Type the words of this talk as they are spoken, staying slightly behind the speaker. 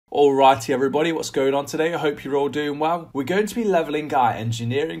Alrighty everybody, what's going on today? I hope you're all doing well. We're going to be leveling our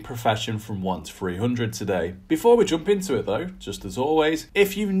engineering profession from 1 to 300 today. Before we jump into it though, just as always,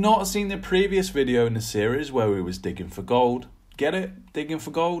 if you've not seen the previous video in the series where we was digging for gold, get it? Digging for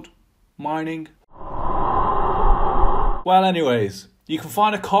gold? Mining? Well anyways, you can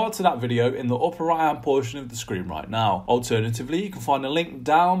find a card to that video in the upper right hand portion of the screen right now. Alternatively, you can find a link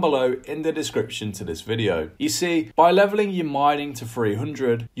down below in the description to this video. You see, by leveling your mining to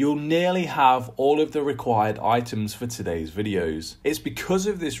 300, you'll nearly have all of the required items for today's videos. It's because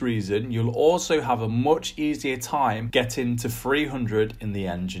of this reason you'll also have a much easier time getting to 300 in the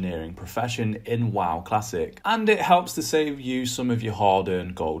engineering profession in WoW Classic. And it helps to save you some of your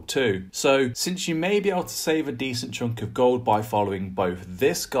hard-earned gold too. So, since you may be able to save a decent chunk of gold by following both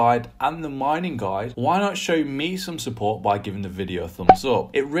this guide and the mining guide, why not show me some support by giving the video a thumbs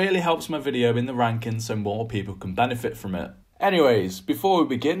up? It really helps my video in the rankings so more people can benefit from it. Anyways, before we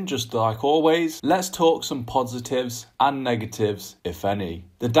begin, just like always, let's talk some positives and negatives, if any.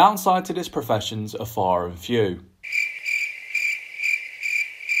 The downside to this profession are far and few.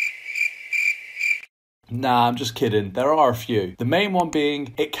 Nah, I'm just kidding. There are a few. The main one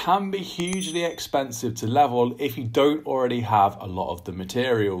being, it can be hugely expensive to level if you don't already have a lot of the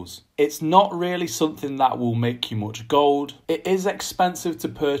materials. It's not really something that will make you much gold. It is expensive to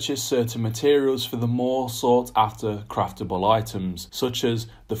purchase certain materials for the more sought after craftable items, such as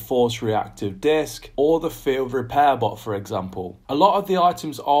the force reactive disc or the field repair bot, for example. A lot of the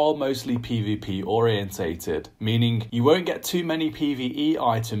items are mostly PvP orientated, meaning you won't get too many PvE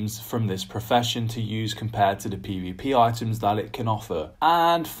items from this profession to use compared to the PvP items that it can offer.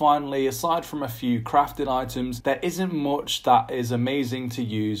 And finally, aside from a few crafted items, there isn't much that is amazing to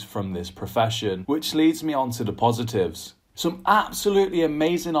use from this profession, which leads me on to the positives. Some absolutely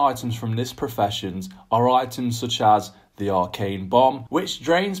amazing items from this profession are items such as the Arcane Bomb, which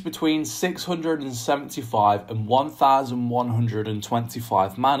drains between 675 and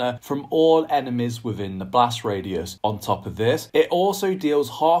 1125 mana from all enemies within the blast radius. On top of this, it also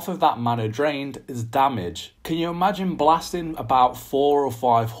deals half of that mana drained as damage. Can you imagine blasting about 4 or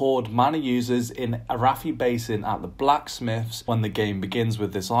 5 horde mana users in Arathi Basin at the blacksmiths when the game begins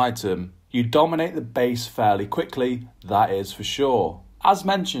with this item? You dominate the base fairly quickly, that is for sure. As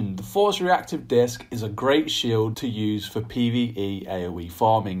mentioned, the Force Reactive Disc is a great shield to use for PvE AoE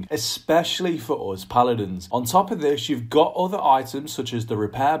farming, especially for us Paladins. On top of this, you've got other items such as the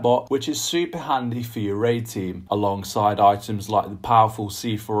Repair Bot, which is super handy for your raid team, alongside items like the powerful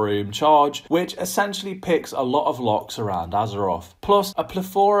C4 charge, which essentially picks a lot of locks around Azeroth, plus a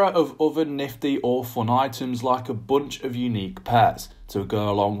plethora of other nifty or fun items like a bunch of unique pets to go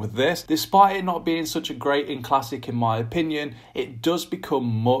along with this. Despite it not being such a great in Classic in my opinion, it does become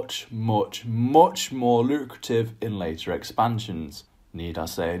much more lucrative in later expansions. Need I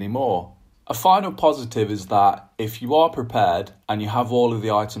say any more? A final positive is that if you are prepared and you have all of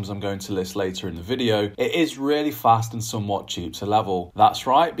the items I'm going to list later in the video, it is really fast and somewhat cheap to level. That's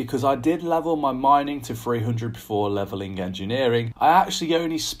right, because I did level my mining to 300 before leveling engineering. I actually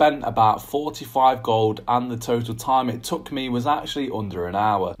only spent about 45 gold and the total time it took me was actually under an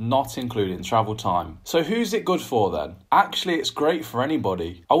hour, not including travel time. So who's it good for then? Actually, it's great for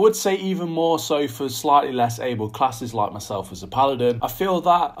anybody. I would say even more so for slightly less able classes like myself as a paladin. I feel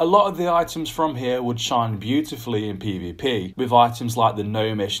that a lot of the items from here would shine beautifully in PvP, with items like the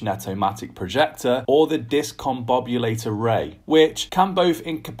Gnomish Netomatic Projector or the Discombobulator Ray, which can both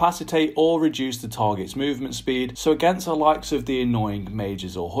incapacitate or reduce the target's movement speed, so against the likes of the annoying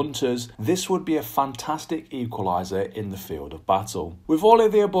mages or hunters, this would be a fantastic equalizer in the field of battle. With all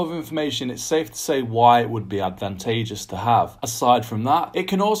of the above information, it's safe to say why it would be advantageous to have. Aside from that, it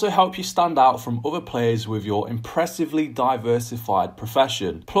can also help you stand out from other players with your impressively diversified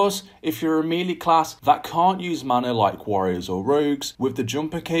profession. Plus, if you're a melee class that can't use mana like warriors or rogues, with the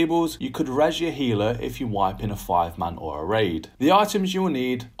jumper cables you could res your healer if you wipe in a 5-man or a raid. The items you will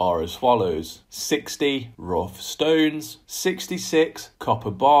need are as follows: 60 rough stones, 66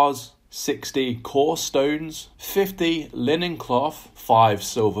 copper bars, 60 coarse stones, 50 linen cloth, 5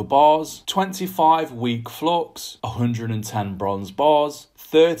 silver bars, 25 weak flux, 110 bronze bars,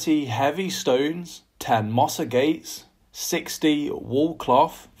 30 heavy stones, 10 moss agates, 60 wool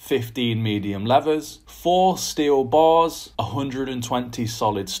cloth, 15 medium levers, 4 steel bars, 120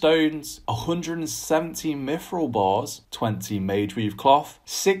 solid stones, 170 mithril bars, 20 mage weave cloth,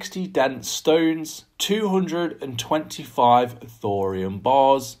 60 dense stones, 225 thorium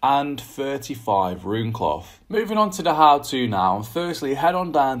bars, and 35 rune cloth. Moving on to the how-to now. Firstly, head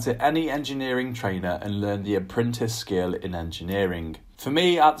on down to any engineering trainer and learn the apprentice skill in engineering. For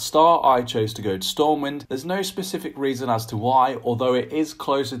me, at the start, I chose to go to Stormwind. There's no specific reason as to why, although it is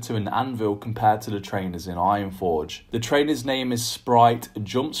closer to an anvil compared to the trainers in Ironforge. The trainer's name is Sprite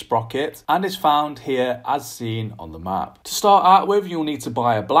Jump Sprocket and is found here as seen on the map. To start out with, you'll need to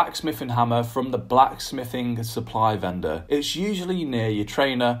buy a blacksmithing hammer from the blacksmithing supply vendor. It's usually near your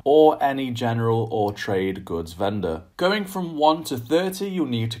trainer or any general or trade goods vendor. Going from 1 to 30, you'll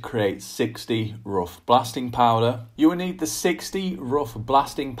need to create 60 rough blasting powder. You will need the 60 rough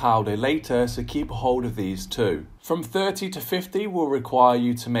blasting powder later, so keep a hold of these too. From 30 to 50 will require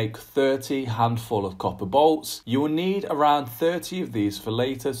you to make 30 handful of copper bolts. You will need around 30 of these for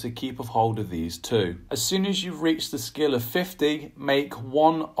later, so keep a hold of these too. As soon as you've reached the skill of 50, make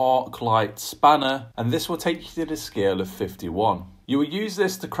 1 arc light spanner, and this will take you to the skill of 51. You will use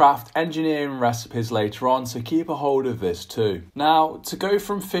this to craft engineering recipes later on, so keep a hold of this too. Now, to go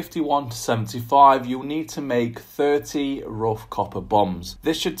from 51 to 75, you'll need to make 30 rough copper bombs.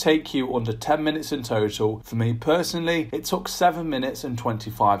 This should take you under 10 minutes in total. For me personally, it took 7 minutes and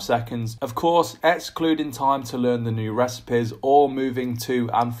 25 seconds. Of course, excluding time to learn the new recipes or moving to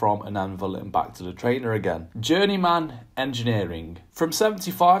and from an anvil and back to the trainer again. Journeyman engineering. From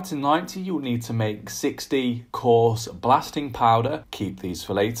 75 to 90, you'll need to make 60 coarse blasting powder. Keep these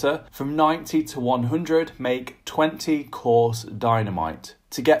for later. From 90 to 100, make 20 coarse dynamite.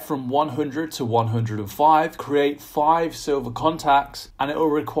 To get from 100 to 105, create 5 silver contacts, and it will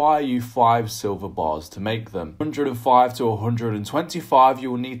require you 5 silver bars to make them. 105 to 125,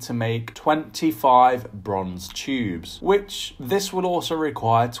 you will need to make 25 bronze tubes, which this will also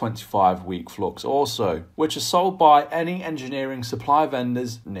require 25 weak flux also, which are sold by any engineering supply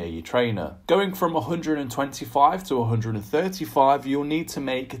vendors near your trainer. Going from 125 to 135, you'll need to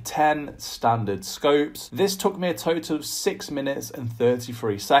make 10 standard scopes. This took me a total of 6 minutes and 33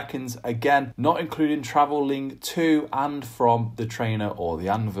 seconds, again not including traveling to and from the trainer or the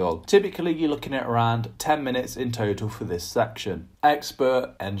anvil. Typically you're looking at around 10 minutes in total for this section.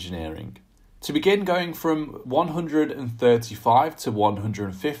 Expert engineering. To begin, going from 135 to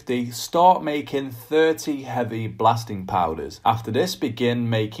 150, start making 30 heavy blasting powders. After this, begin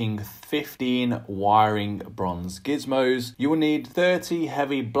making 15 wiring bronze gizmos. You will need 30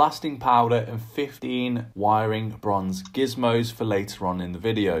 heavy blasting powder and 15 wiring bronze gizmos for later on in the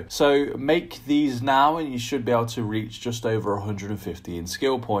video. So make these now and you should be able to reach just over 150 in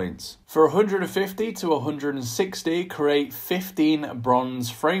skill points. For 150 to 160, create 15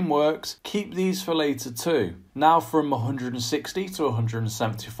 bronze frameworks. Keep these for later too. Now from 160 to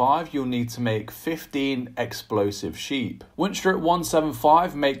 175, you'll need to make 15 explosive sheep. Once you're at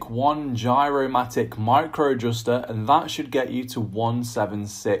 175, make 1 gyromatic micro adjuster, and that should get you to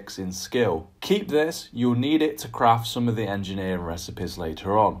 176 in skill. Keep this, you'll need it to craft some of the engineering recipes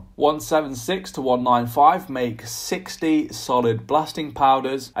later on. 176 to 195, make 60 solid blasting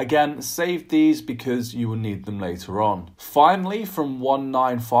powders. Again, save these because you will need them later on. Finally, from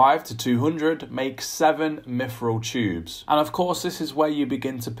 195 to 200, make 7 mithril tubes. And of course, this is where you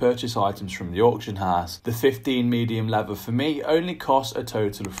begin to purchase items from the auction house. The 15 medium leather for me only cost a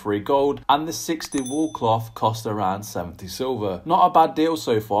total of 3 gold, and the 60 wool cloth cost around 70 silver. Not a bad deal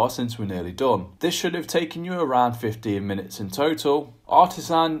so far since we're nearly done. This should have taken you around 15 minutes in total.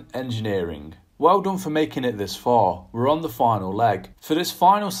 Artisan engineering. Well done for making it this far. We're on the final leg. For this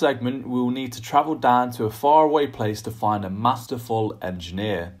final segment, we will need to travel down to a faraway place to find a masterful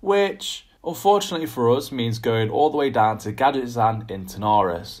engineer, which unfortunately for us means going all the way down to Gadgetzan in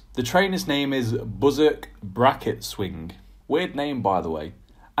Tanaris. The trainer's name is Buzzuk Bracket Swing. Weird name, by the way.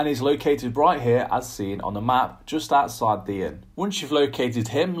 And he's located right here as seen on the map just outside the inn. Once you've located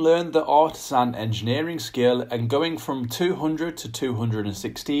him, learn the artisan engineering skill, and going from 200 to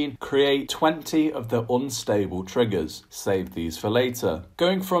 216, create 20 of the unstable triggers. Save these for later.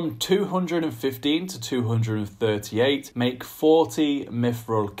 Going from 215 to 238, make 40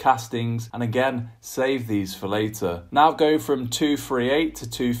 mithril castings, and again, save these for later. Now go from 238 to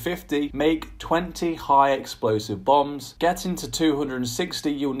 250, make 20 high explosive bombs. Getting to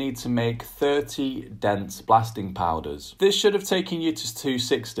 260, you'll need to make 30 dense blasting powders. This should have taken you to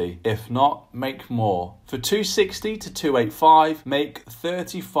 260. If not, make more. For 260 to 285, make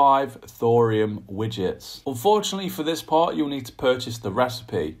 35 thorium widgets. Unfortunately for this part, you'll need to purchase the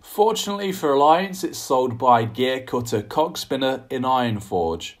recipe. Fortunately for Alliance, it's sold by Gear Cutter Cog Spinner in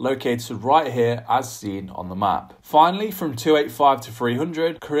Ironforge, located right here as seen on the map. Finally, from 285 to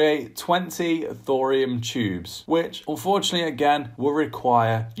 300, create 20 thorium tubes, which unfortunately again will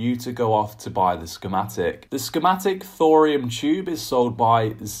require you to go off to buy the schematic. The schematic thorium tube is sold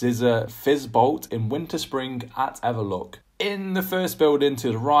by Zizza Fizzbolt in Winter Spring at Everlook, in the first building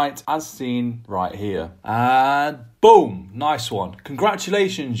to the right as seen right here. And Boom! Nice one.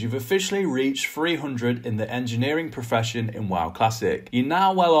 Congratulations, you've officially reached 300 in the engineering profession in WoW Classic. You're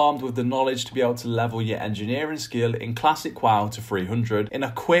now well armed with the knowledge to be able to level your engineering skill in Classic WoW to 300 in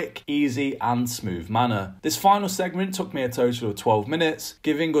a quick, easy and smooth manner. This final segment took me a total of 12 minutes,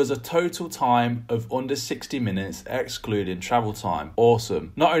 giving us a total time of under 60 minutes excluding travel time.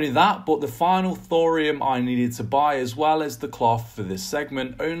 Awesome. Not only that, but the final thorium I needed to buy as well as the cloth for this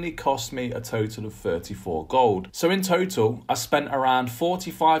segment only cost me a total of 34 gold. So in total, I spent around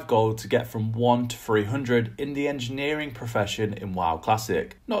 45 gold to get from 1 to 300 in the engineering profession in WoW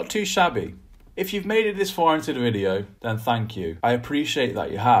Classic. Not too shabby. If you've made it this far into the video, then thank you. I appreciate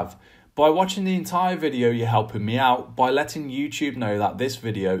that you have. By watching the entire video, you're helping me out by letting YouTube know that this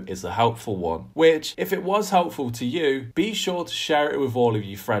video is a helpful one. Which, if it was helpful to you, be sure to share it with all of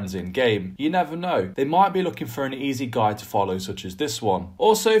your friends in game. You never know, they might be looking for an easy guide to follow such as this one.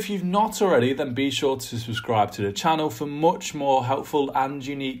 Also, if you've not already, then be sure to subscribe to the channel for much more helpful and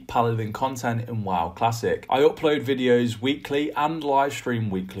unique Paladin content in WoW Classic. I upload videos weekly and live stream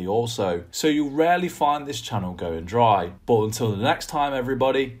weekly also, so you'll rarely find this channel going dry. But until the next time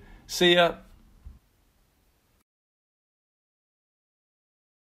everybody, see ya.